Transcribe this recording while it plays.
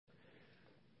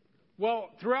Well,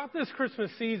 throughout this Christmas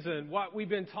season, what we've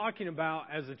been talking about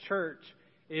as a church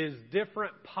is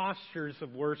different postures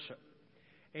of worship.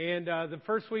 And the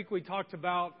first week we talked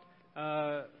about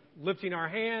lifting our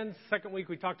hands. Second week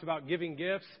we talked about giving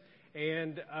gifts.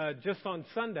 And just on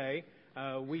Sunday,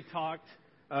 we talked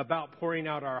about pouring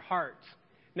out our hearts.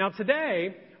 Now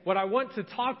today, what I want to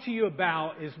talk to you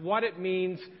about is what it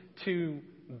means to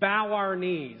bow our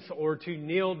knees or to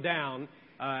kneel down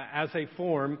as a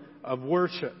form of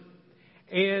worship.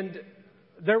 And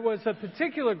there was a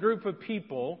particular group of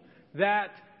people that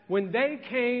when they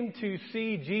came to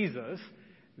see Jesus,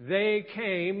 they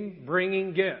came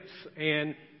bringing gifts.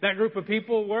 And that group of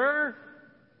people were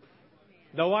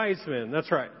the wise men.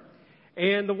 That's right.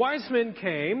 And the wise men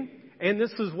came, and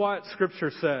this is what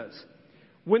Scripture says.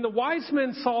 When the wise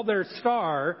men saw their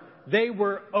star, they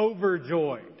were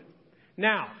overjoyed.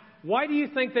 Now, why do you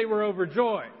think they were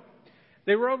overjoyed?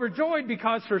 They were overjoyed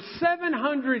because for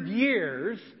 700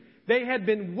 years, they had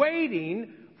been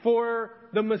waiting for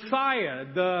the Messiah,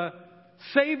 the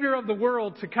Savior of the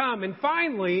world, to come. And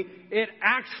finally, it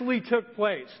actually took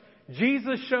place.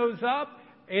 Jesus shows up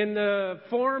in the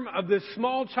form of this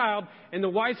small child, and the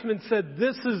wise men said,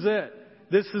 "This is it.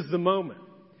 This is the moment."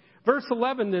 Verse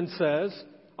 11 then says,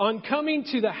 "On coming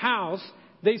to the house,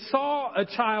 they saw a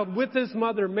child with his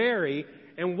mother Mary,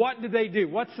 and what did they do?"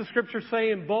 What's the Scripture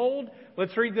say in bold?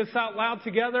 Let's read this out loud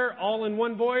together, all in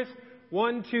one voice.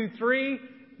 1, 2, 3.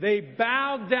 They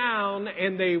bowed down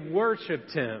and they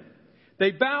worshiped him.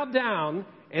 They bowed down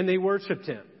and they worshiped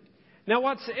him. Now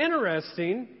what's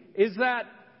interesting is that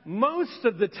most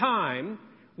of the time,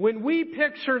 when we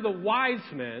picture the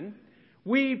wise men,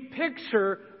 we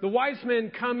picture the wise men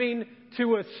coming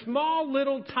to a small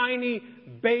little tiny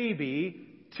baby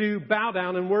to bow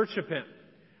down and worship him.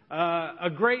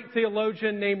 A great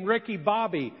theologian named Ricky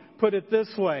Bobby put it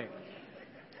this way.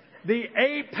 The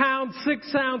 8-pound,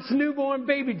 6-ounce newborn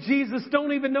baby Jesus,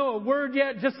 don't even know a word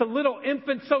yet, just a little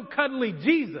infant so cuddly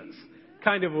Jesus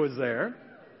kind of was there.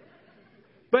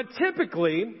 But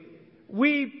typically,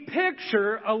 we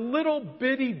picture a little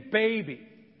bitty baby.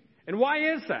 And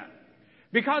why is that?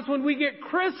 Because when we get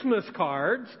Christmas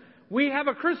cards, we have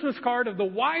a Christmas card of the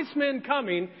wise men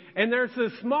coming, and there's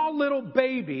this small little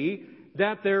baby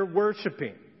that they're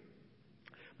worshiping.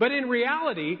 But in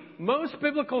reality, most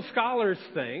biblical scholars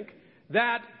think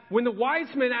that when the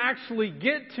wise men actually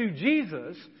get to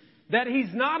Jesus, that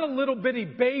he's not a little bitty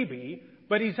baby,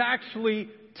 but he's actually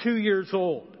 2 years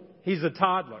old. He's a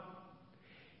toddler.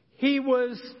 He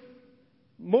was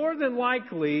more than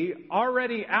likely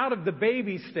already out of the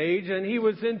baby stage, and he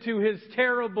was into his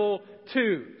terrible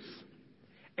twos.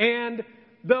 And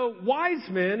the wise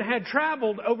men had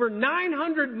traveled over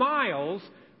 900 miles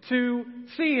to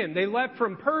see him. They left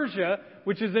from Persia,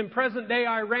 which is in present-day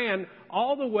Iran,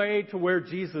 all the way to where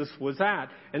Jesus was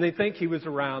at. And they think he was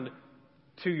around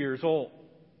 2 years old.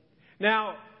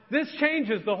 Now, this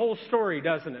changes the whole story,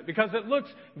 doesn't it? Because it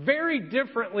looks very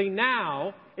differently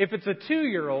now if it's a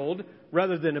 2-year-old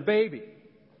rather than a baby.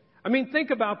 I mean, think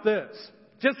about this,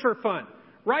 just for fun.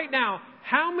 Right now,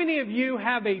 how many of you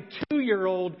have a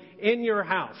 2-year-old in your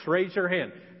house? Raise your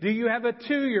hand. Do you have a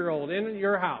 2-year-old in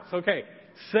your house? Okay.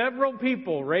 Several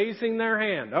people raising their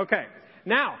hand. Okay.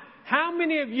 Now, how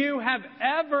many of you have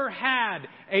ever had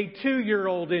a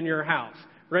 2-year-old in your house?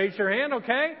 Raise your hand.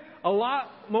 Okay. A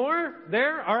lot more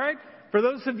there. All right. For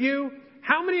those of you,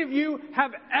 how many of you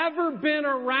have ever been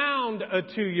around a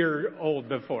 2-year-old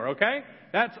before? Okay.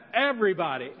 That's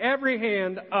everybody. Every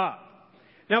hand up.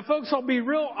 Now, folks, I'll be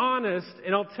real honest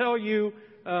and I'll tell you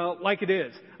like it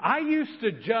is. I used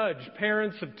to judge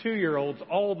parents of 2-year-olds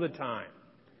all the time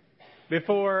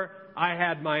before I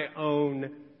had my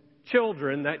own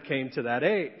children that came to that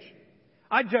age.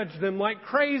 I judged them like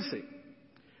crazy.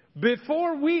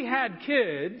 Before we had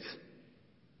kids,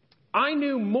 I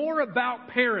knew more about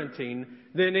parenting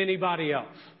than anybody else.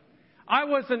 I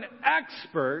was an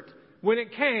expert when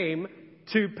it came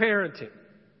to parenting.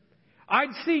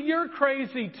 I'd see your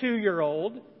crazy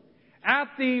 2-year-old at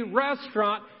the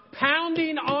restaurant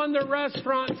pounding on the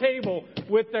restaurant table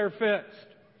with their fist.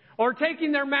 Or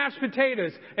taking their mashed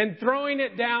potatoes and throwing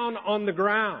it down on the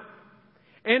ground.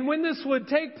 And when this would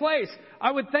take place,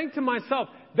 I would think to myself,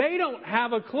 they don't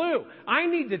have a clue. I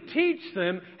need to teach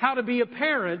them how to be a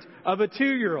parent of a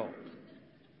 2-year-old.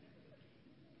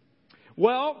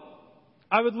 Well,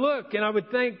 I would look and I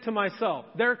would think to myself,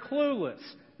 they're clueless.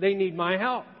 They need my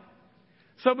help.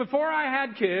 So before I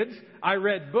had kids, I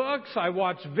read books, I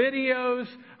watched videos,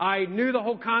 I knew the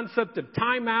whole concept of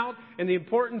timeout and the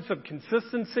importance of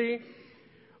consistency.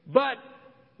 But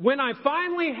when I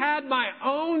finally had my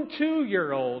own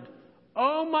 2-year-old,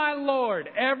 oh my Lord,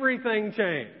 everything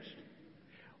changed.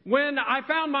 When I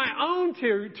found my own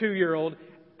two-year-old,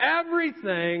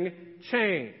 everything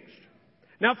changed.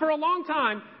 Now, for a long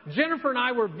time, Jennifer and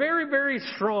I were very, very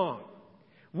strong.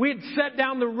 We'd set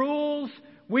down the rules.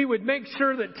 We would make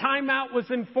sure that timeout was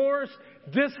enforced.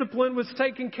 Discipline was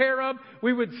taken care of.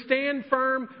 We would stand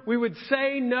firm. We would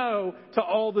say no to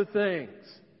all the things.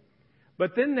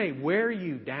 But then they wear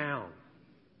you down,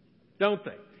 don't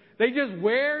they? They just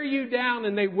wear you down,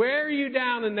 and they wear you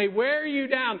down, and they wear you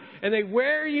down, and they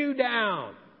wear you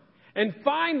down. And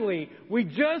finally, we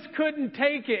just couldn't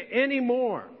take it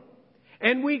anymore.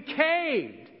 And we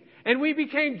caved. And we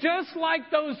became just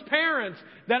like those parents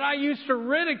that I used to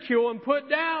ridicule and put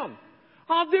down.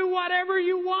 I'll do whatever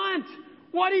you want.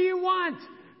 What do you want?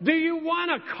 Do you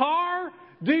want a car?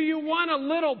 Do you want a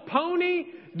little pony?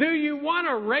 Do you want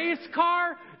a race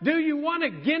car? Do you want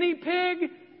a guinea pig?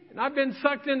 And I've been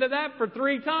sucked into that for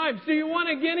 3 times. Do you want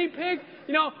a guinea pig?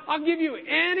 I'll give you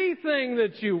anything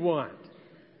that you want.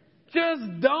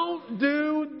 Just don't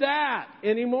do that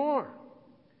anymore.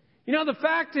 The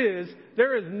fact is,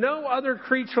 there is no other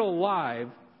creature alive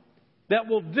that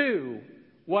will do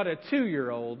what a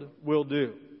 2-year-old will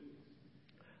do.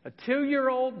 A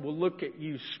 2-year-old will look at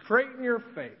you straight in your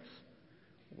face,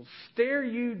 will stare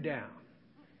you down,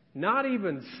 not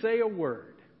even say a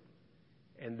word,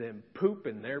 and then poop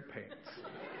in their pants.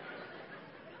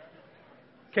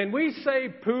 Can we say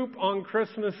poop on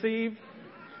Christmas Eve?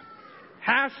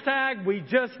 # we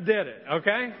just did it,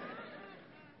 okay?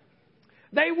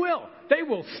 They will. They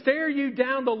will stare you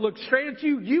down. They'll look straight at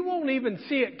you. You won't even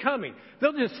see it coming.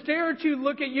 They'll just stare at you,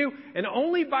 look at you, and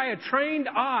only by a trained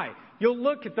eye, you'll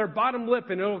look at their bottom lip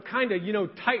and it'll kind of,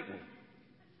 tighten.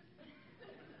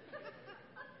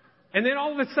 And then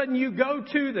all of a sudden you go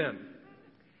to them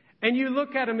and you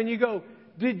look at them and you go,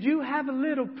 "Did you have a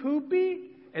little poopy?"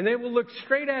 And they will look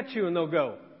straight at you and they'll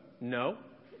go, "No."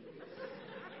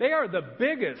 They are the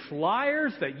biggest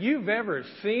liars that you've ever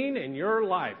seen in your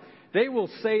life. They will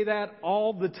say that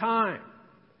all the time.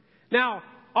 Now,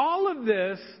 all of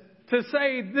this to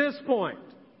say this point.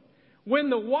 When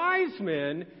the wise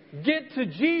men get to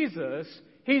Jesus,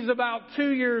 he's about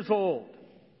 2 years old.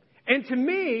 And to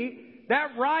me,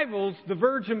 that rivals the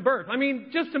virgin birth. I mean,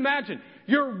 just imagine,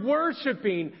 you're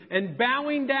worshiping and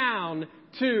bowing down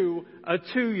to a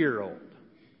 2-year-old.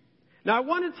 Now, I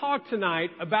want to talk tonight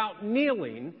about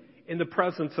kneeling in the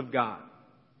presence of God.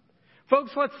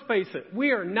 Folks, let's face it,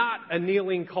 we are not a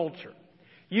kneeling culture.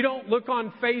 You don't look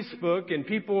on Facebook and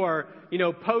people are,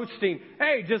 posting,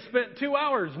 "Hey, just spent 2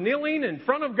 hours kneeling in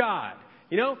front of God."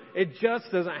 It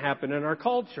just doesn't happen in our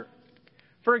culture.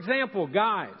 For example,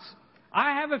 guys,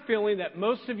 I have a feeling that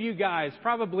most of you guys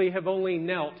probably have only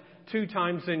knelt 2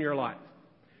 times in your life.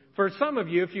 For some of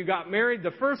you, if you got married,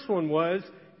 the first one was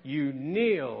you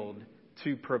kneeled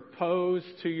to propose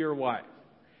to your wife.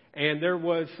 And there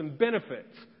was some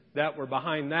benefits that were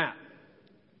behind that.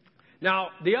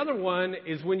 Now, the other one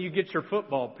is when you get your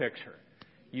football picture.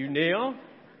 You kneel,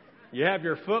 you have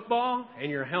your football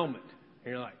and your helmet.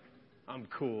 And you're like, "I'm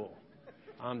cool.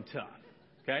 I'm tough."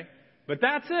 Okay? But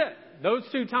that's it. Those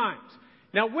 2 times.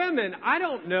 Now, women, I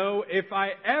don't know if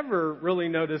I ever really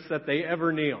noticed that they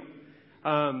ever kneel.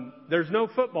 There's no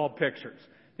football pictures.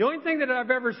 The only thing that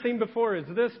I've ever seen before is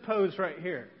this pose right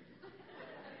here.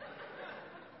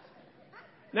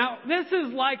 Now, this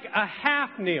is like a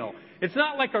half kneel. It's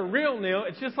not like a real kneel.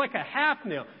 It's just like a half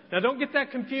kneel. Now, don't get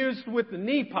that confused with the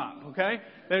knee pop, okay?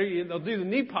 They'll do the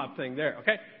knee pop thing there,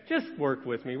 okay? Just work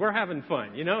with me. We're having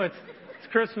fun. It's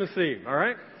Christmas Eve, all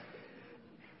right?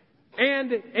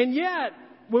 And yet,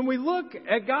 when we look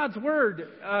at God's Word,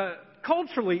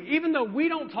 culturally, even though we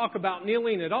don't talk about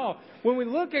kneeling at all, when we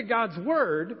look at God's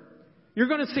Word, you're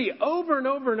going to see over and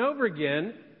over and over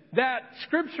again that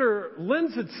Scripture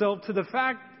lends itself to the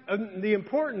fact of the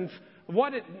importance of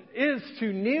what it is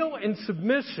to kneel in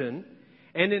submission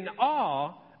and in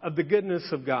awe of the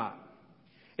goodness of God.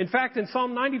 In fact, in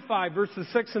Psalm 95, verses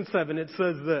 6 and 7, it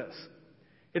says this.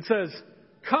 It says,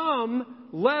 "Come,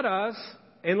 let us,"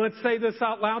 and let's say this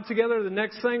out loud together, the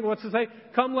next thing, what's it say?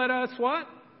 "Come, let us," what?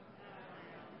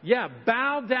 Yeah,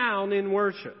 bow down in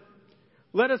worship.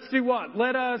 Let us do what?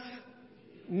 Let us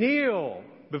kneel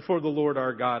before the Lord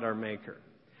our God, our Maker.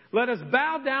 Let us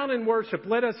bow down in worship.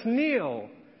 Let us kneel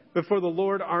before the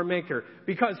Lord our Maker.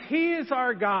 Because He is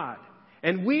our God,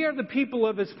 and we are the people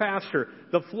of His pasture,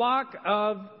 the flock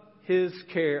of His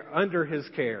care, under His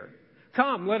care.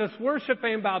 Come, let us worship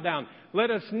and bow down.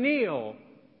 Let us kneel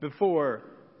before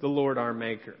the Lord our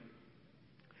Maker.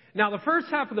 Now, the first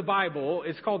half of the Bible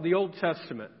is called the Old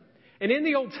Testament. And in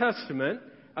the Old Testament,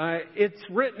 it's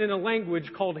written in a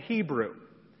language called Hebrew.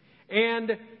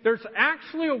 And there's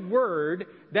actually a word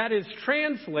that is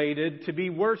translated to be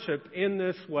worship in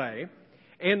this way.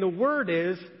 And the word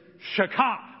is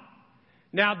shakah.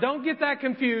 Now, don't get that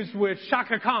confused with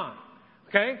Shaka Khan.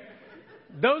 Okay?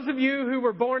 Those of you who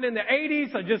were born in the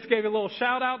 80s, I just gave a little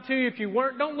shout out to you. If you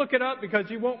weren't, don't look it up because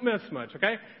you won't miss much.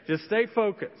 Okay? Just stay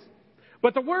focused.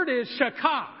 But the word is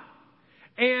shakah.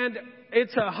 And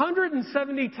it's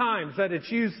 170 times that it's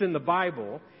used in the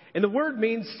Bible. And the word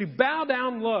means to bow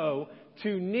down low,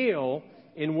 to kneel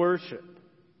in worship.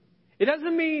 It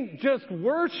doesn't mean just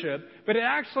worship, but it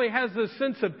actually has this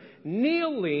sense of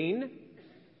kneeling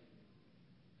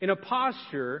in a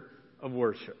posture of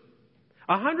worship.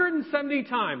 170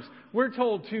 times we're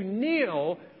told to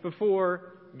kneel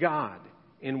before God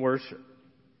in worship.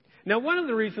 Now, one of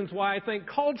the reasons why I think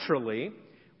culturally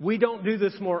we don't do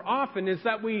this more often is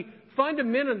that we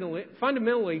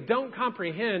fundamentally don't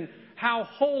comprehend how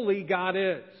holy God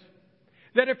is.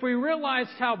 That if we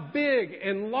realized how big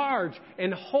and large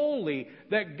and holy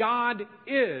that God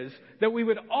is, that we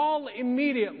would all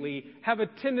immediately have a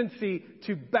tendency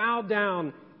to bow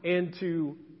down and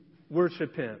to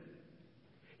worship Him.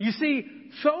 You see,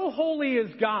 so holy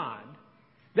is God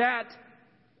that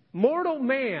mortal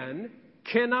man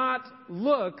cannot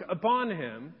look upon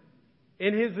Him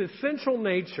in His essential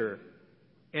nature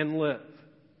and live.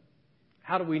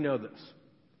 How do we know this?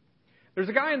 There's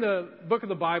a guy in the book of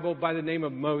the Bible by the name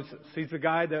of Moses. He's the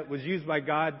guy that was used by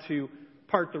God to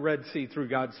part the Red Sea through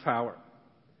God's power.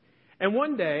 And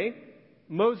one day,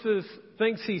 Moses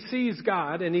thinks he sees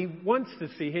God and he wants to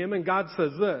see Him, and God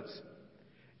says this: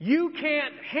 "You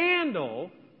can't handle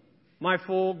my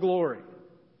full glory.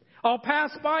 I'll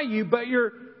pass by you, but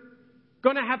you're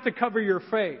going to have to cover your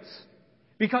face,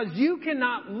 because you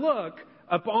cannot look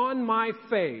upon my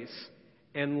face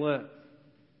and live."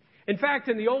 In fact,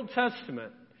 in the Old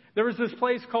Testament, there was this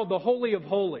place called the Holy of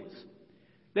Holies.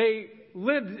 They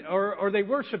lived or they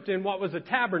worshiped in what was a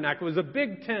tabernacle. It was a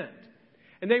big tent.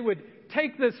 And they would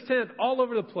take this tent all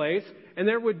over the place, and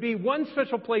there would be one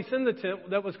special place in the tent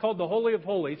that was called the Holy of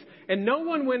Holies, and no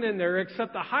one went in there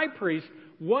except the high priest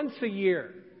once a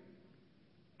year.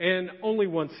 And only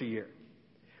once a year.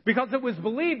 Because it was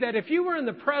believed that if you were in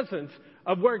the presence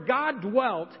of where God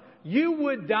dwelt, you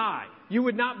would die. You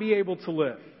would not be able to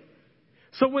live.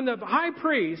 So when the high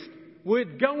priest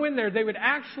would go in there, they would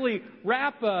actually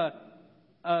wrap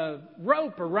a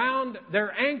rope around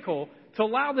their ankle to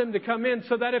allow them to come in,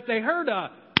 so that if they heard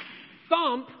a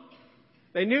thump,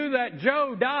 they knew that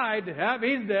Joe died,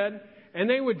 he's dead, and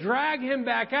they would drag him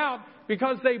back out,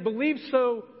 because they believed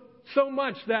so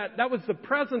much that that was the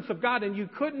presence of God, and you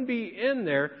couldn't be in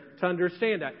there to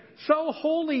understand that. So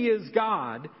holy is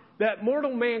God that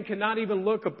mortal man cannot even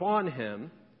look upon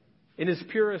Him in His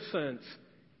purest sense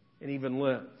and even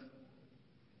live.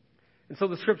 And so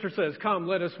the Scripture says, "Come,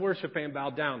 let us worship and bow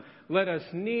down. Let us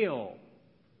kneel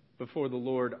before the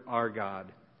Lord our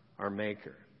God, our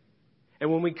Maker."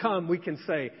 And when we come, we can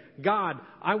say, "God,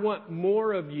 I want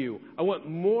more of you. I want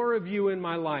more of you in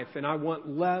my life, and I want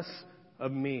less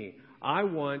of me. I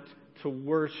want to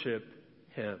worship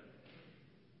Him."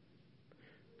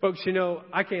 Folks, you know,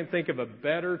 I can't think of a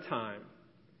better time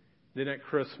than at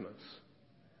Christmas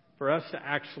for us to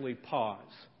actually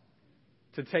pause,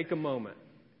 to take a moment,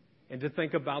 and to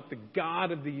think about the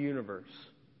God of the universe,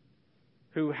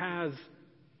 who has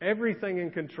everything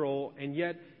in control, and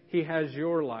yet He has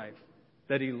your life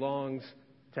that He longs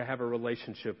to have a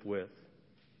relationship with.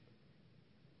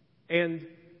 And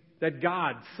that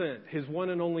God sent His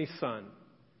one and only Son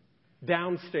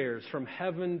downstairs from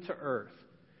heaven to earth,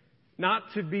 not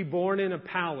to be born in a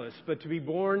palace, but to be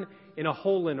born in a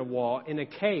hole in a wall, in a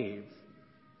cave,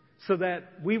 so that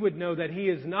we would know that He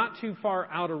is not too far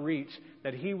out of reach,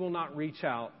 that He will not reach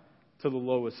out to the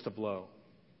lowest of low.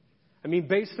 I mean,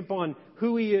 based upon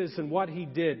who He is and what He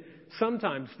did,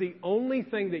 sometimes the only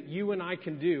thing that you and I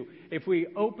can do, if we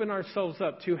open ourselves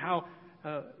up to how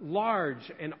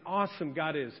large and awesome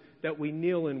God is, that we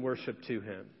kneel in worship to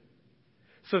Him.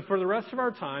 So for the rest of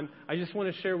our time, I just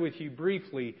want to share with you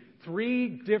briefly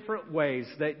 3 different ways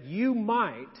that you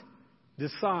might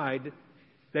decide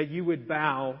that you would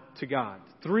bow to God.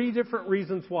 3 different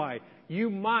reasons why you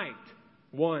might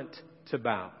want to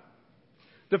bow.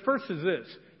 The first is this: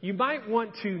 you might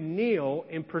want to kneel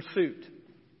in pursuit.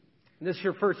 And this is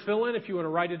your first fill-in. If you want to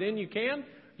write it in, you can.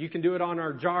 You can do it on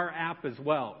our JAR app as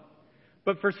well.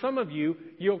 But for some of you,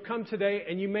 you'll come today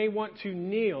and you may want to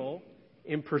kneel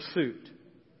in pursuit.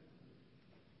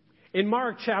 In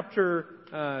Mark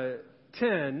chapter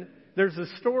 10, there's a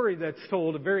story that's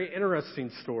told, a very interesting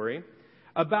story,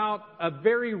 about a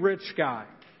very rich guy.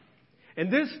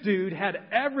 And this dude had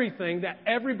everything that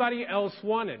everybody else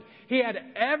wanted. He had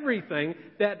everything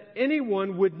that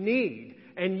anyone would need.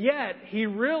 And yet, he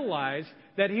realized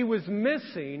that he was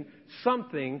missing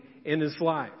something in his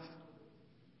life.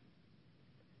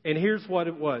 And here's what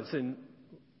it was in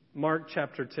Mark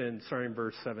chapter 10, starting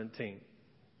verse 17.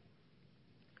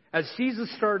 As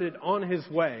Jesus started on his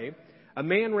way, a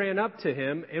man ran up to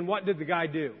him, and what did the guy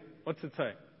do? What's it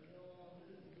say?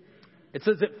 It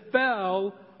says it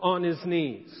fell on his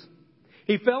knees.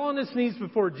 He fell on his knees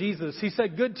before Jesus. He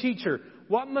said, "Good teacher,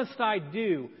 what must I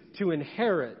do to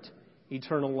inherit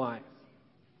eternal life?"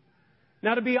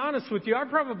 Now, to be honest with you, I've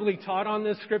probably taught on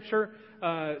this scripture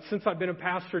since I've been a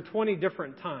pastor 20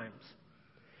 different times.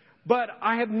 But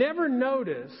I have never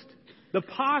noticed the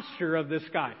posture of this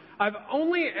guy. I've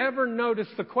only ever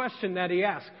noticed the question that he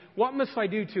asked, "What must I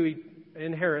do to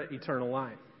inherit eternal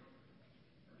life?"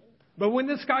 But when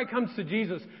this guy comes to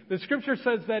Jesus, the scripture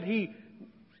says that he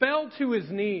fell to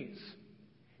his knees.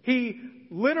 He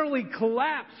literally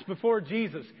collapsed before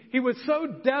Jesus. He was so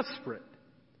desperate.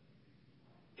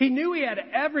 He knew he had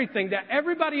everything that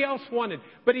everybody else wanted,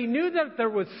 but he knew that there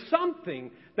was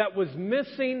something that was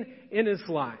missing in his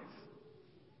life.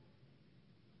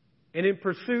 And in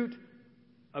pursuit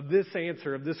of this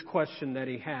answer, of this question that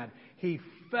he had, he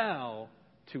fell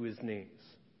to his knees.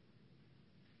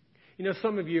 You know,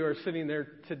 some of you are sitting there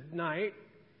tonight,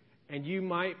 and you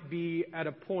might be at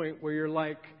a point where you're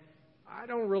like, "I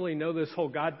don't really know this whole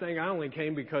God thing. I only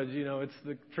came because, it's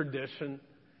the tradition,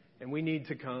 and we need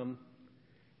to come.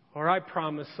 Or I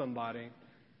promised somebody."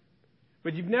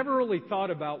 But you've never really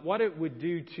thought about what it would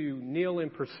do to kneel in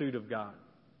pursuit of God.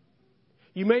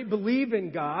 You may believe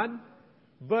in God,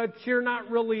 but you're not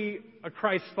really a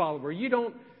Christ follower. You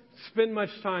don't spend much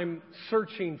time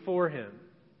searching for Him.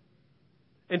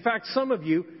 In fact, some of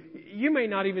you may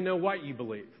not even know what you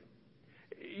believe.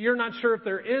 You're not sure if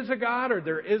there is a God or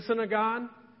there isn't a God.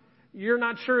 You're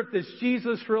not sure if this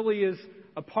Jesus really is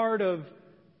a part of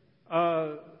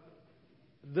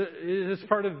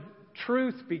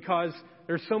truth, because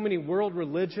there's so many world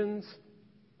religions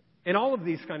and all of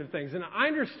these kind of things. And I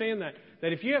understand that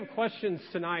if you have questions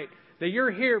tonight, that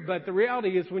you're here, but the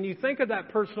reality is when you think of that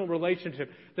personal relationship,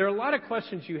 there are a lot of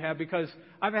questions you have, because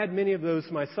I've had many of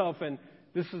those myself, and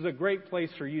this is a great place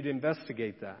for you to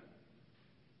investigate that.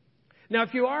 Now,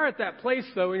 if you are at that place,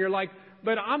 though, and you're like,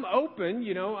 "But I'm open,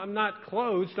 I'm not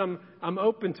closed, I'm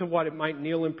open to what it might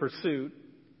kneel in pursuit,"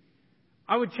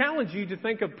 I would challenge you to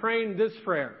think of praying this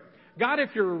prayer. "God,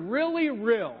 if you're really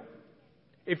real,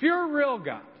 if you're a real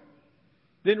God,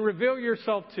 then reveal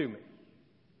yourself to me.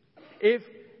 If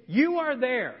you are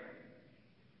there,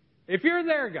 if you're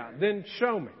there, God, then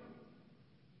show me."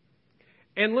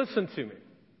 And listen to me.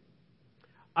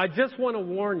 I just want to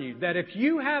warn you that if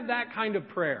you have that kind of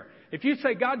prayer, if you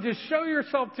say, "God, just show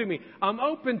yourself to me, I'm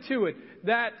open to it,"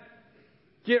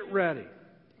 get ready.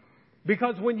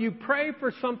 Because when you pray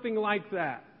for something like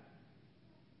that,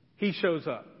 He shows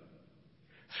up.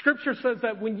 Scripture says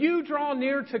that when you draw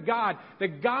near to God,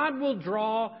 that God will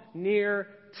draw near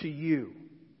to you.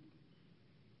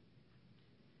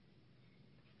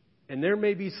 And there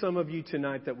may be some of you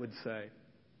tonight that would say,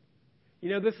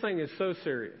 "This thing is so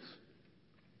serious.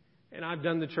 And I've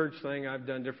done the church thing, I've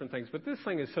done different things, but this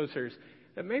thing is so serious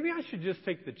that maybe I should just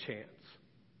take the chance.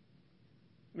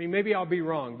 Maybe I'll be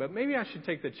wrong, but maybe I should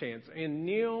take the chance and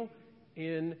kneel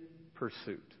in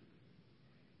pursuit.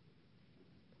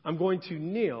 I'm going to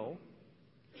kneel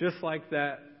just like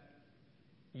that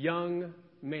young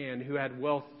man who had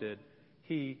wealth did.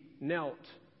 He knelt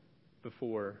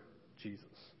before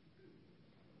Jesus."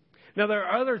 Now, there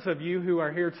are others of you who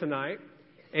are here tonight,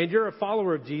 and you're a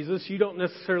follower of Jesus. You don't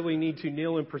necessarily need to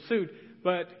kneel in pursuit,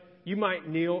 but you might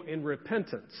kneel in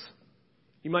repentance.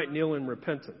 You might kneel in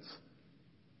repentance.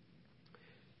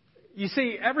 You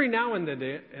see, every now and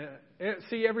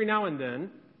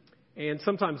then, and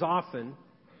sometimes often,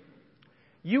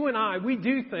 you and I, we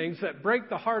do things that break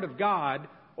the heart of God,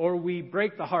 or we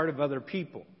break the heart of other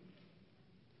people.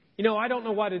 I don't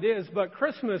know what it is, but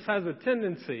Christmas has a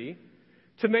tendency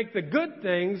to make the good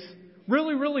things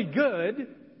really, really good,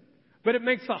 but it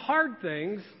makes the hard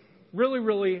things really,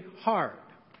 really hard.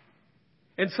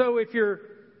 And so if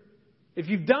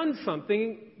you've done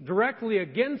something directly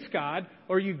against God,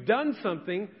 or you've done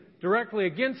something directly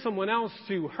against someone else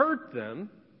to hurt them,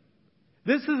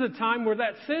 this is a time where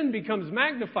that sin becomes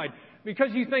magnified,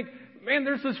 because you think, "Man,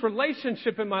 there's this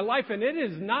relationship in my life, and it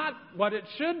is not what it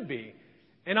should be,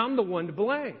 and I'm the one to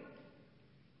blame."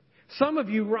 Some of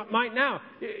you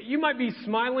you might be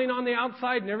smiling on the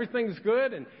outside and everything's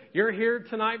good, and you're here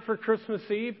tonight for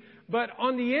Christmas Eve, but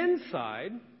on the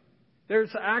inside,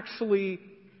 there's actually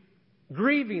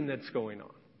grieving that's going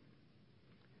on.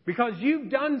 Because you've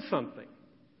done something,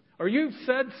 or you've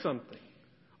said something,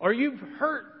 or you've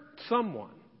hurt someone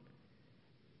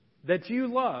that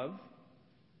you love,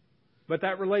 but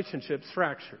that relationship's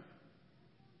fractured.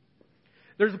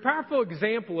 There's a powerful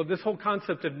example of this whole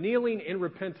concept of kneeling in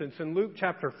repentance in Luke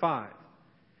chapter 5.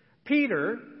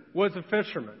 Peter was a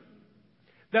fisherman.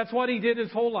 That's what he did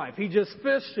his whole life. He just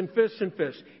fished and fished and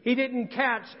fished. He didn't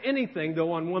catch anything,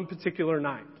 though, on one particular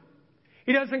night.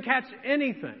 He doesn't catch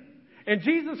anything. And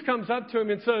Jesus comes up to him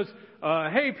and says,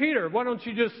 hey, Peter, why don't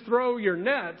you just throw your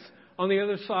nets on the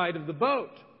other side of the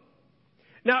boat?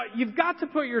 Now, you've got to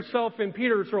put yourself in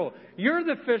Peter's role. You're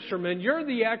the fisherman. You're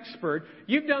the expert.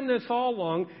 You've done this all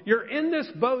along. You're in this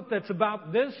boat that's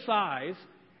about this size.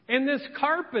 And this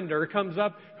carpenter comes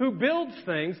up who builds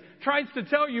things, tries to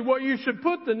tell you, well, you should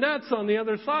put the nets on the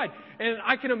other side. And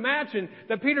I can imagine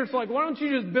that Peter's like, why don't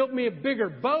you just build me a bigger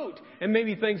boat and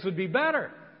maybe things would be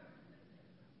better?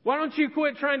 Why don't you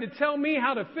quit trying to tell me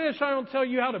how to fish? I don't tell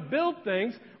you how to build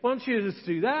things. Why don't you just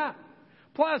do that?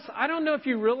 Plus, I don't know if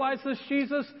you realize this,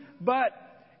 Jesus, but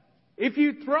if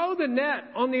you throw the net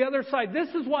on the other side, this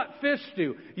is what fish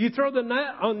do. You throw the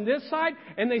net on this side,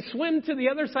 and they swim to the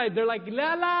other side. They're like,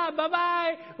 la la,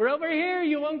 bye-bye, we're over here,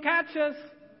 you won't catch us.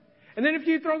 And then if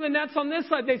you throw the nets on this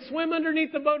side, they swim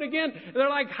underneath the boat again. And they're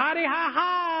like, howdy,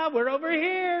 ha-ha, we're over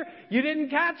here, you didn't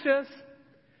catch us.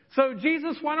 So,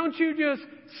 Jesus, why don't you just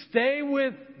stay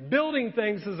with building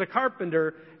things as a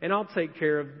carpenter, and I'll take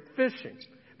care of fishing.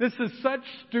 This is such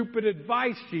stupid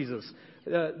advice, Jesus.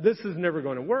 This is never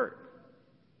going to work.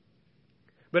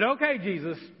 But okay,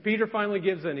 Jesus, Peter finally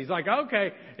gives in. He's like,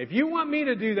 okay, if you want me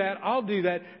to do that, I'll do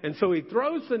that. And so he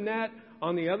throws the net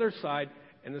on the other side,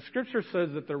 and the scripture says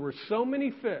that there were so many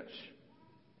fish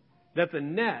that the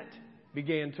net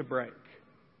began to break.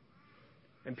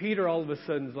 And Peter all of a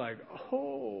sudden is like,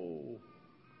 oh,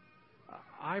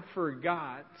 I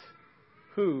forgot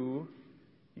who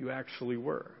you actually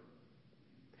were.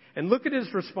 And look at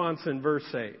his response in verse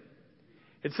 8.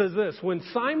 It says this, when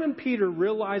Simon Peter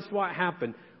realized what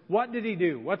happened, what did he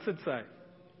do? What's it say?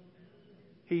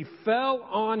 He fell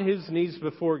on his knees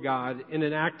before God in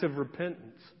an act of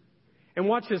repentance. And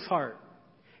watch his heart.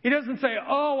 He doesn't say,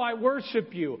 oh, I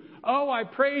worship you. Oh, I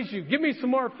praise you. Give me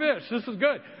some more fish. This is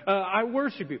good. I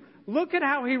worship you. Look at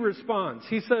how he responds.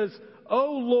 He says,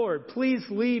 oh, Lord, please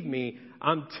leave me.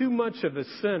 I'm too much of a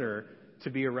sinner to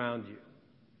be around you.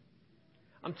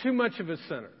 I'm too much of a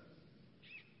sinner.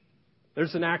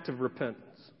 There's an act of repentance.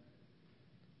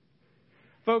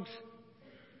 Folks,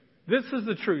 this is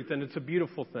the truth, and it's a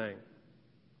beautiful thing.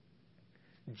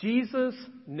 Jesus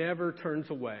never turns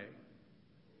away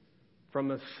from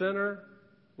a sinner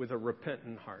with a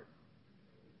repentant heart.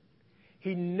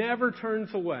 He never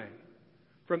turns away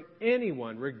from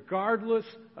anyone, regardless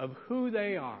of who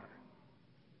they are,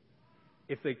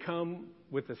 if they come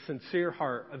with a sincere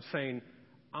heart of saying,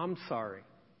 I'm sorry,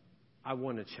 I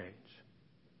want to change.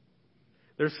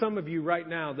 There's some of you right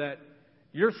now that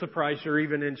you're surprised you're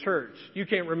even in church. You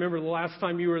can't remember the last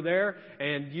time you were there,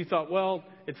 and you thought, well,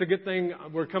 it's a good thing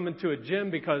we're coming to a gym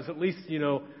because at least,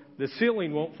 the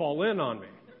ceiling won't fall in on me.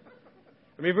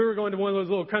 I mean, if we were going to one of those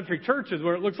little country churches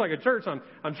where it looks like a church,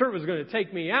 I'm sure it was going to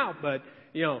take me out, but,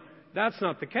 that's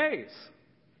not the case.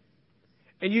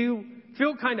 And you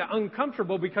feel kind of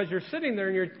uncomfortable because you're sitting there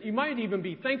and you might even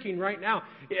be thinking right now,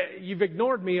 you've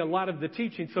ignored me a lot of the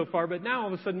teaching so far, but now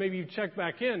all of a sudden maybe you've checked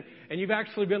back in and you've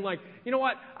actually been like, you know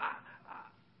what,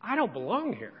 I don't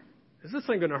belong here. Is this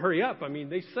thing going to hurry up? I mean,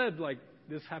 they said like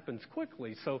this happens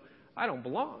quickly, so I don't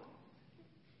belong.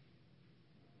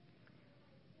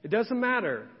 It doesn't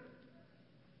matter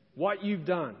what you've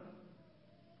done.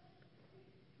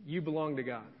 You belong to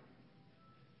God.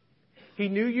 He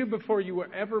knew you before you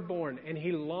were ever born, and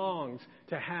He longs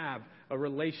to have a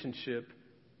relationship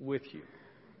with you.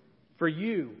 For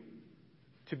you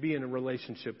to be in a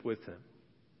relationship with Him.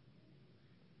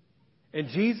 And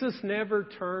Jesus never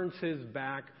turns His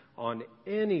back on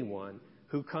anyone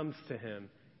who comes to Him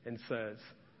and says,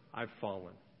 I've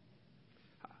fallen.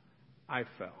 I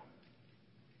fell.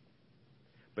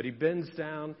 But He bends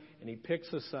down and He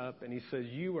picks us up and He says,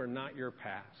 you are not your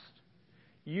past.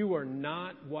 You are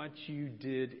not what you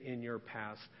did in your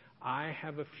past. I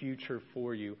have a future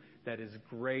for you that is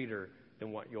greater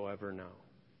than what you'll ever know.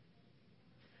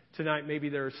 Tonight, maybe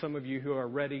there are some of you who are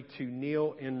ready to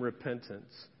kneel in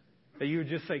repentance. That you would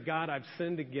just say, God, I've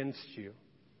sinned against you.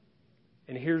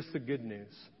 And here's the good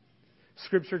news.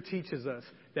 Scripture teaches us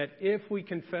that if we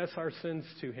confess our sins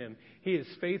to Him, He is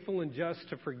faithful and just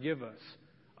to forgive us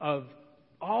of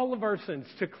all of our sins,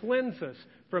 to cleanse us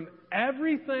from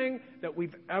everything that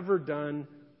we've ever done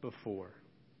before.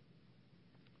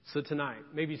 So tonight,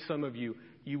 maybe some of you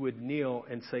would kneel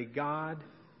and say, God,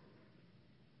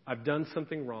 I've done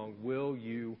something wrong. Will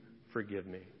you forgive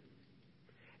me?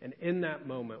 And in that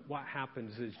moment, what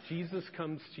happens is Jesus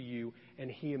comes to you and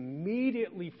he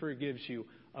immediately forgives you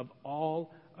of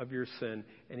all of your sin,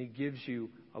 and he gives you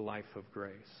a life of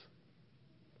grace.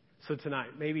 So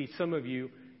tonight, maybe some of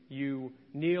you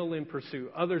kneel in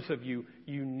pursuit. Others of you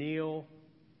kneel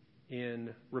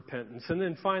in repentance. And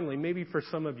then finally, maybe for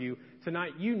some of you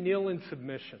tonight, you kneel in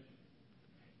submission.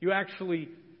 You actually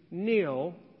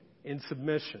kneel in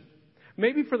submission.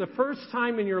 Maybe for the first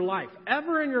time in your life,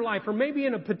 ever in your life, or maybe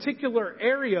in a particular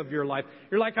area of your life,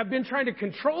 you're like, I've been trying to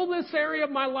control this area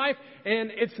of my life and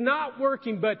it's not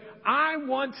working, but I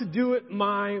want to do it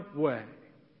my way.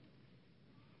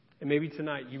 And maybe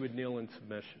tonight you would kneel in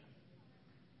submission.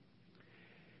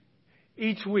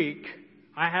 Each week,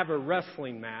 I have a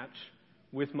wrestling match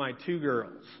with my two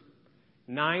girls,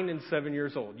 9 and 7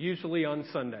 years old, usually on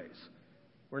Sundays.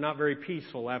 We're not very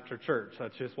peaceful after church.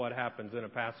 That's just what happens in a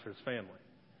pastor's family.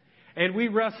 And we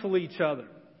wrestle each other.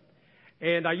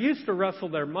 And I used to wrestle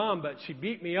their mom, but she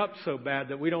beat me up so bad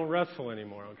that we don't wrestle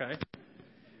anymore, okay?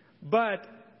 But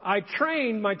I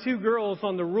trained my two girls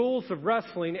on the rules of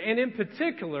wrestling, and in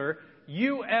particular,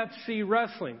 UFC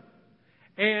wrestling.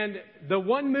 And the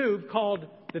one move called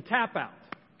the tap out.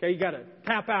 Okay, you got to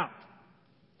tap out.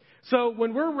 So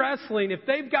when we're wrestling, if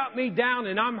they've got me down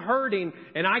and I'm hurting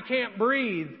and I can't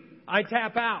breathe, I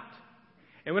tap out.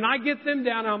 And when I get them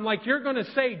down, I'm like, you're going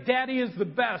to say Daddy is the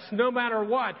best no matter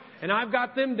what. And I've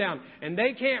got them down and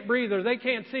they can't breathe or they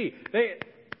can't see.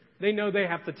 They know they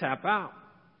have to tap out.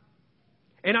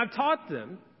 And I've taught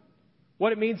them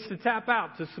what it means to tap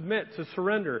out, to submit, to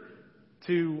surrender,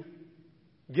 to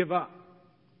give up.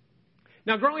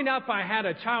 Now, growing up, I had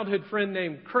a childhood friend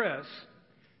named Chris,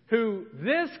 who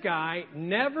this guy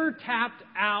never tapped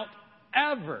out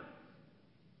ever.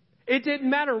 It didn't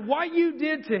matter what you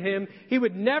did to him, he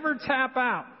would never tap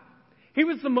out. He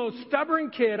was the most stubborn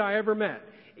kid I ever met.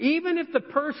 Even if the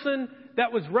person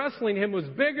that was wrestling him was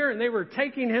bigger and they were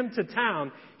taking him to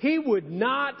town, he would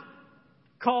not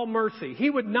call mercy. He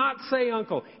would not say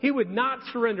uncle. He would not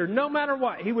surrender. No matter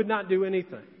what, he would not do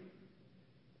anything.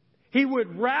 He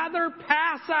would rather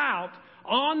pass out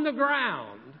on the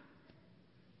ground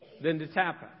than to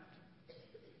tap out.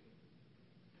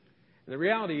 And the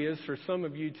reality is, for some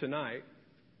of you tonight,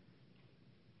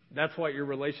 that's what your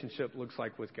relationship looks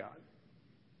like with God.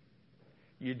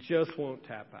 You just won't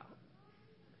tap out.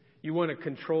 You want to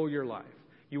control your life.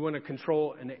 You want to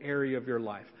control an area of your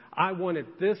life. I want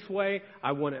it this way.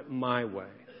 I want it my way.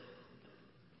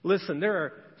 Listen, there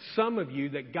are some of you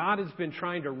that God has been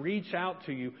trying to reach out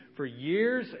to you for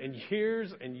years and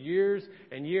years and years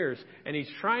and years. And He's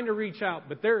trying to reach out,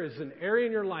 but there is an area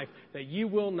in your life that you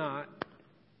will not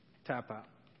tap out.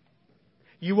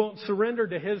 You won't surrender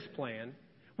to His plan,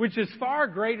 which is far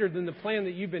greater than the plan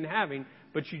that you've been having,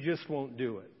 but you just won't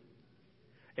do it.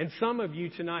 And some of you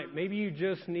tonight, maybe you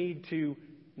just need to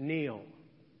kneel,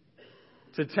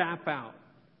 to tap out,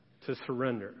 to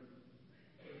surrender.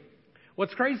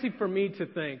 What's crazy for me to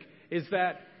think is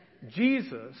that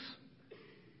Jesus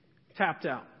tapped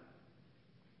out.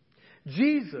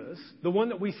 Jesus, the one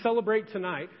that we celebrate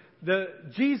tonight, the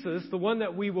one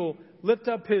that we will lift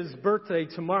up His birthday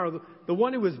tomorrow, the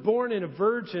one who was born in a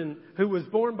virgin, who was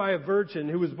born by a virgin,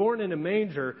 who was born in a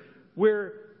manger,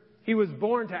 where He was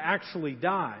born to actually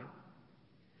die.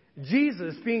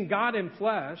 Jesus, being God in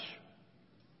flesh,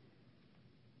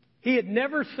 He had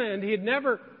never sinned. He had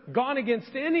never gone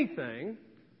against anything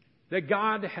that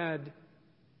God had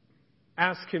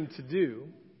asked Him to do.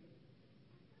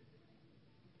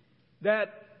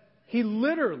 That He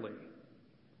literally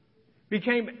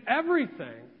became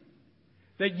everything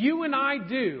that you and I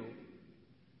do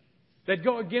that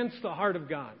go against the heart of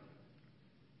God.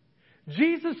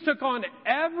 Jesus took on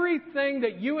everything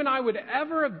that you and I would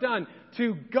ever have done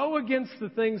to go against the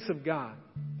things of God.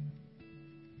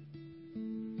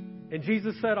 And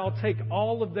Jesus said, I'll take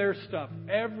all of their stuff,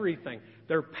 everything,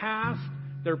 their past,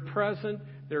 their present,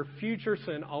 their future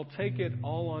sin, I'll take it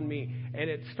all on me. And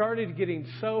it started getting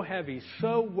so heavy,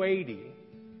 so weighty,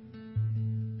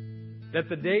 that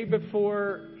the day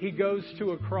before He goes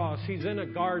to a cross, He's in a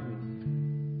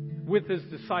garden with His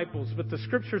disciples. But the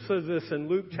Scripture says this in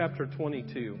Luke chapter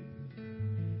 22.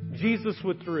 Jesus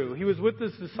withdrew. He was with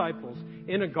His disciples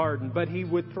in a garden, but He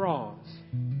withdraws.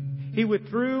 He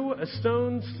withdrew a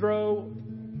stone's throw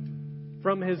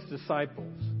from His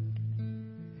disciples.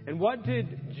 And what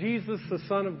did Jesus, the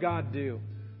Son of God, do?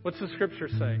 What's the Scripture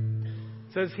say?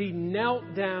 It says He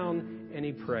knelt down and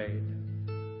He prayed.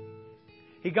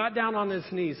 He got down on His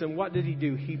knees, and what did He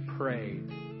do? He prayed.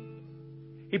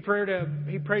 He prayed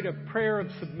a prayer of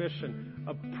submission,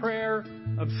 a prayer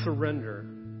of surrender.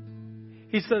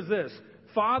 He says this,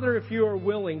 Father, if you are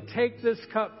willing, take this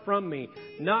cup from me.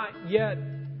 Not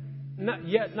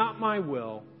my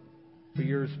will, but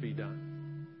yours be done.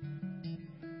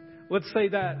 Let's say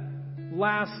that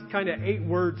last kind of 8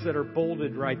 words that are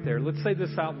bolded right there. Let's say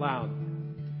this out loud.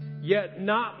 Yet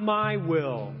not my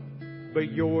will,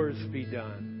 but yours be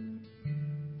done.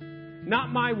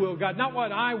 Not my will, God, not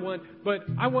what I want, but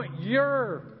I want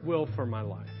your will for my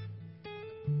life.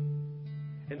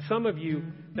 And some of you,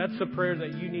 that's the prayer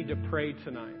that you need to pray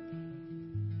tonight.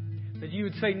 That you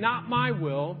would say, not my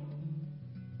will,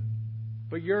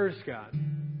 but yours, God.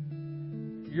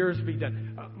 Yours be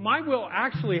done. My will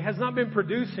actually has not been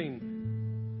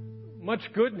producing much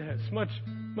goodness, much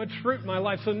fruit in my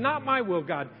life. So not my will,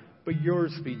 God, but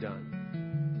yours be done.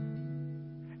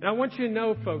 And I want you to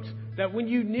know, folks, that when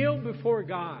you kneel before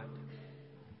God,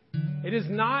 it is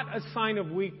not a sign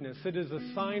of weakness. It is a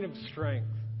sign of strength.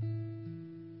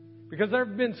 Because there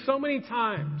have been so many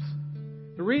times,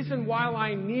 the reason why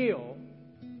I kneel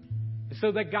is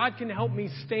so that God can help me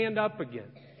stand up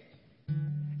again.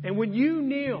 And when you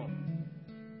kneel,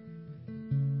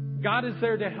 God is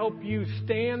there to help you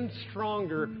stand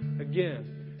stronger again.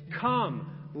 Come,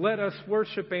 let us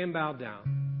worship and bow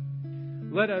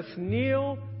down. Let us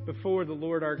kneel before the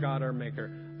Lord our God, our Maker.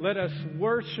 Let us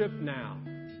worship now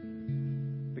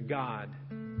the God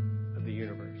of the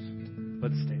universe.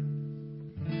 Let's stand.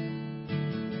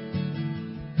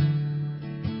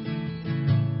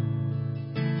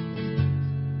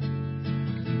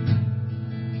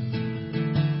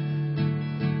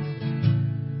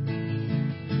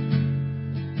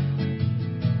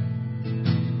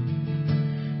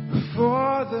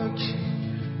 Before the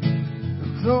King of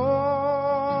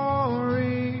glory,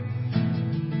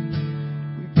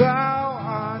 we bow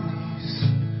our knees,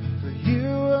 for you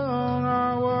alone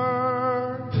are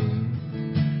worthy.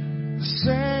 The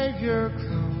Savior,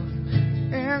 clothed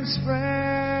in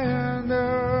splendor,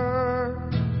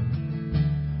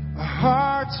 our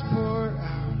hearts poured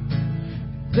out,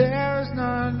 there's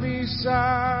none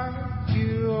beside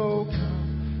you. Oh,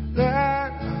 come,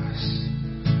 let us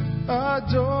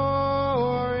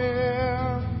adore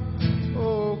Him.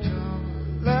 Oh,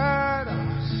 come, let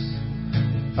us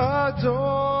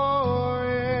adore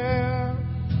Him.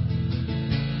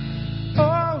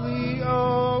 Holy,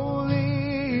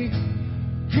 holy,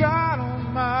 God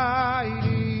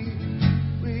Almighty,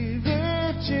 we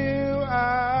lift you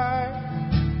high,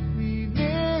 we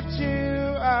lift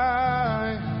you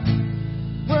high.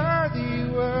 Worthy,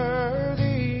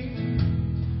 worthy,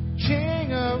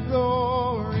 King of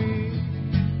glory.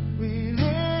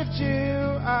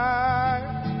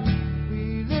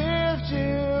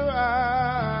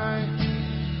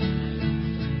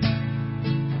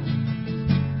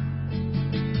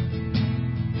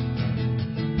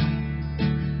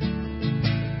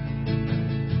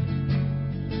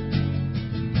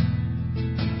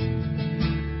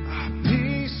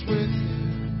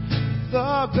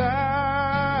 The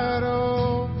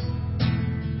battle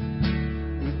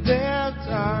with their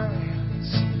hands,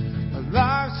 our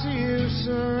lives to you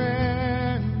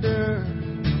surrender.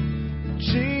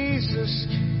 Jesus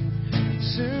came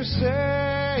to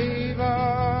save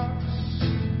us.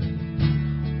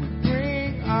 We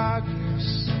bring our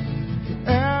gifts,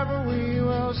 forever we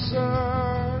will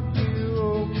serve you.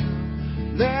 Oh,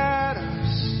 come, let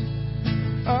us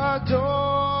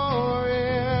adore Him.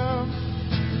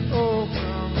 Oh,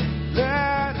 come,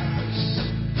 let us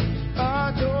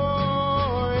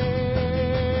adore Him.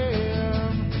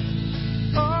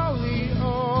 Holy,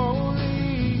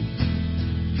 holy,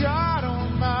 God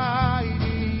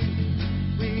Almighty,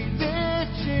 we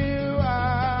lift you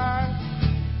high,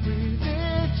 we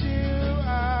lift you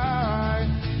high.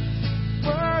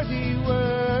 Worthy,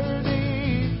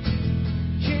 worthy,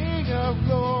 King of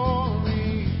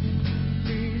glory,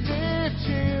 we lift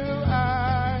you high.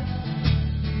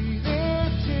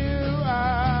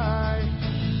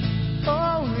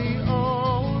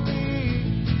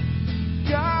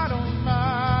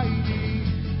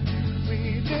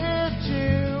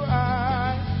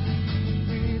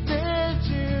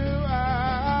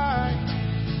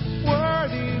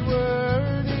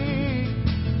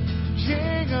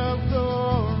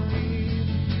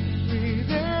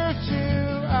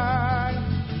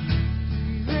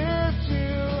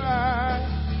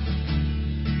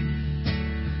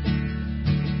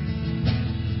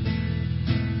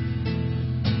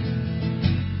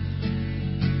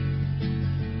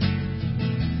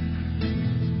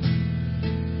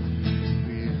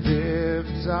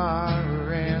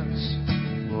 Our hands,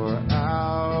 pour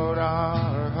out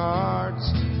our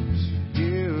hearts to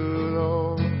you.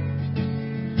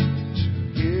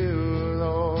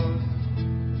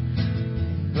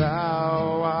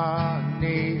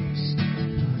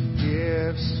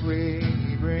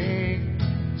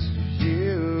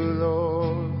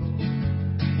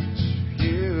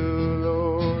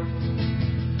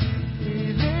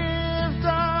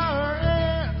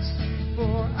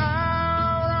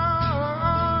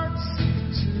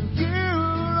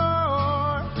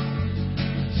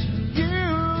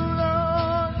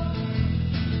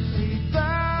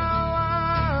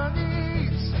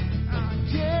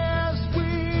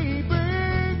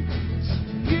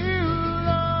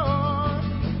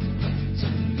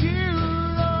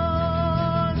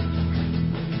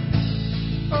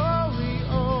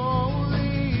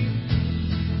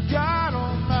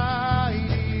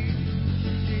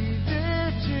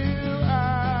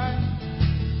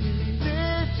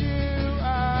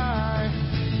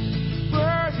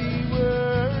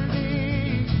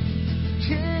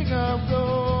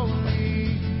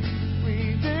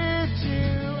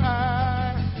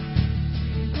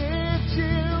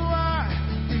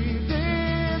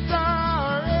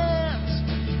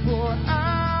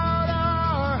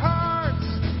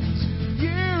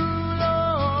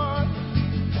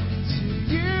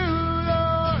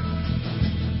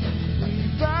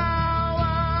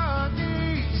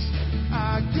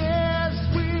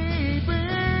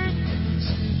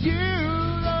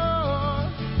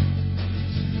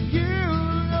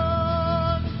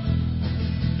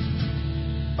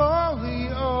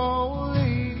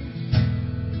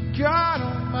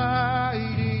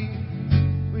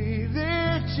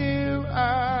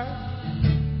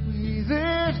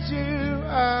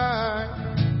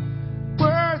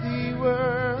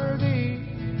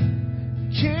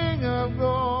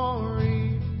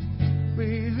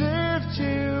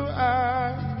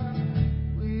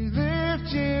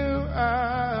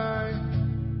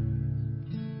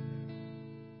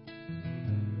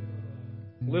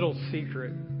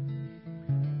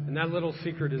 And that little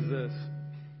secret is this.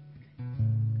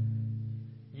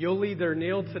 You'll either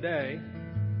kneel today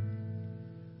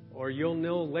or you'll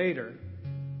kneel later.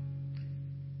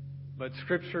 But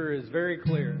Scripture is very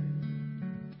clear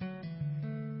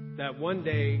that one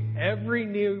day every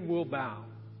knee will bow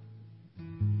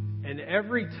and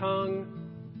every tongue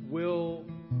will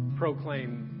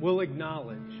proclaim, will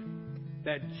acknowledge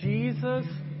that Jesus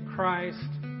Christ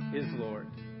is Lord.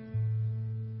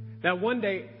 That one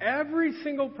day every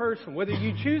single person, whether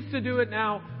you choose to do it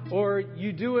now or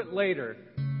you do it later,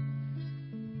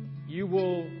 you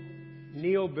will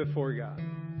kneel before God.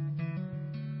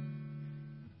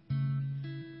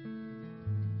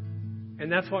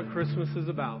 And that's what Christmas is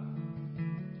about.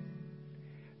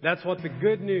 That's what the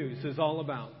good news is all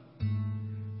about.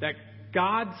 That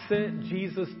God sent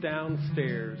Jesus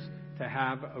downstairs to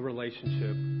have a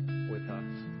relationship with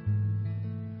us.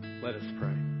 Let us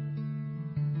pray.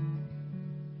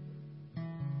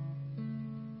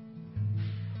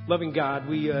 Loving God,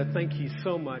 we thank you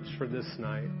so much for this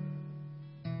night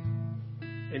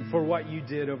and for what you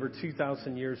did over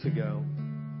 2,000 years ago.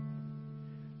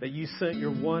 That you sent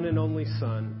your one and only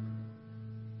Son,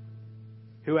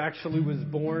 who actually was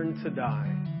born to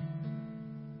die,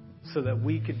 so that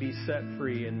we could be set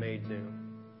free and made new.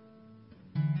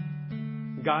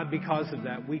 God, because of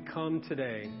that, we come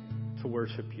today to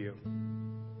worship you.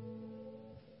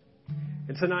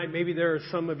 And tonight, maybe there are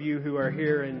some of you who are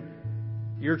here and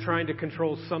you're trying to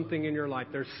control something in your life.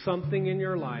 There's something in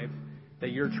your life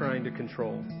that you're trying to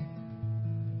control.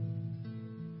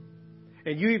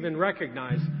 And you even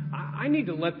recognize, I need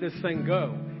to let this thing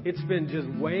go. It's been just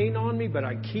weighing on me, but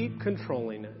I keep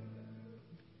controlling it.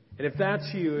 And if that's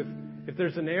you, if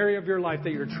there's an area of your life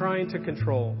that you're trying to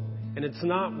control and it's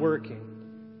not working,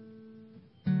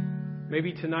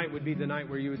 maybe tonight would be the night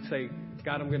where you would say,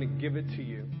 God, I'm going to give it to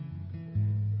you.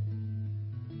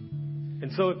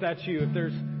 And so if that's you,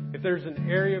 if there's an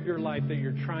area of your life that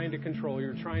you're trying to control,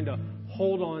 you're trying to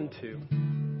hold on to,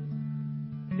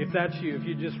 if that's you, if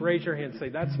you just raise your hand and say,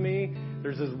 that's me,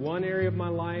 there's this one area of my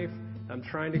life I'm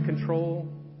trying to control.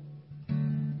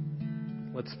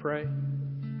 Let's pray.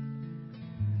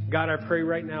 God, I pray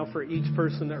right now for each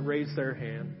person that raised their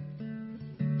hand.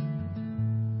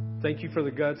 Thank you for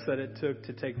the guts that it took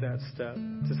to take that step,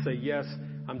 to say, yes,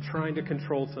 I'm trying to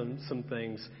control some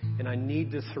things, and I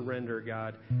need to surrender,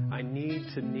 God. I need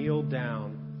to kneel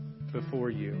down before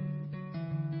you.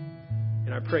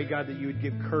 And I pray, God, that you would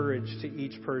give courage to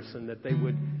each person, that they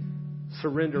would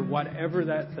surrender whatever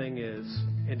that thing is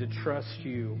and to trust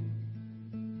you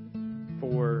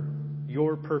for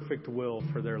your perfect will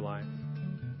for their life.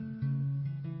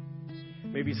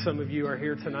 Maybe some of you are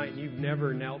here tonight and you've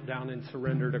never knelt down and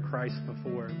surrendered to Christ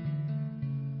before.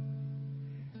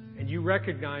 And you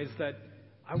recognize that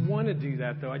I want to do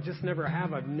that, though. I just never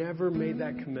have. I've never made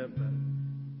that commitment.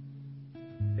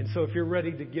 And so if you're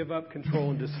ready to give up control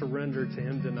and to surrender to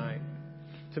Him tonight,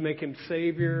 to make Him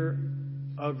Savior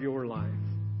of your life,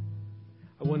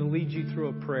 I want to lead you through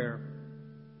a prayer.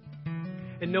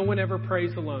 And no one ever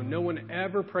prays alone. No one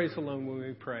ever prays alone when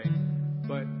we pray.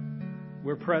 But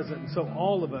we're present. And so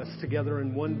all of us together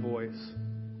in one voice.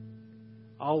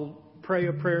 I'll pray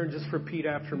a prayer and just repeat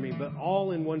after me. But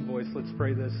all in one voice, let's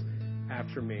pray this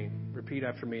after me. Repeat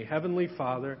after me. Heavenly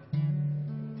Father,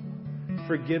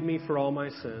 forgive me for all my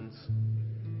sins.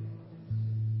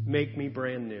 Make me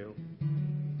brand new.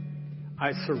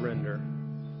 I surrender.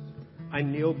 I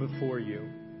kneel before you,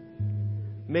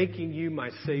 making you my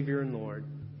Savior and Lord.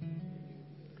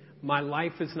 My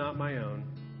life is not my own.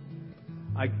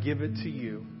 I give it to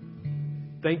you.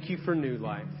 Thank you for new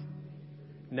life.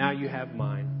 Now you have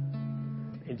mine.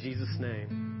 In Jesus'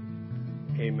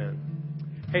 name, amen.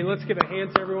 Hey, let's give a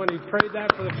hand to everyone who prayed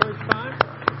that for the first time.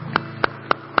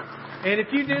 And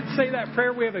if you did say that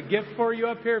prayer, we have a gift for you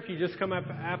up here. If you just come up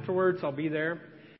afterwards, I'll be there.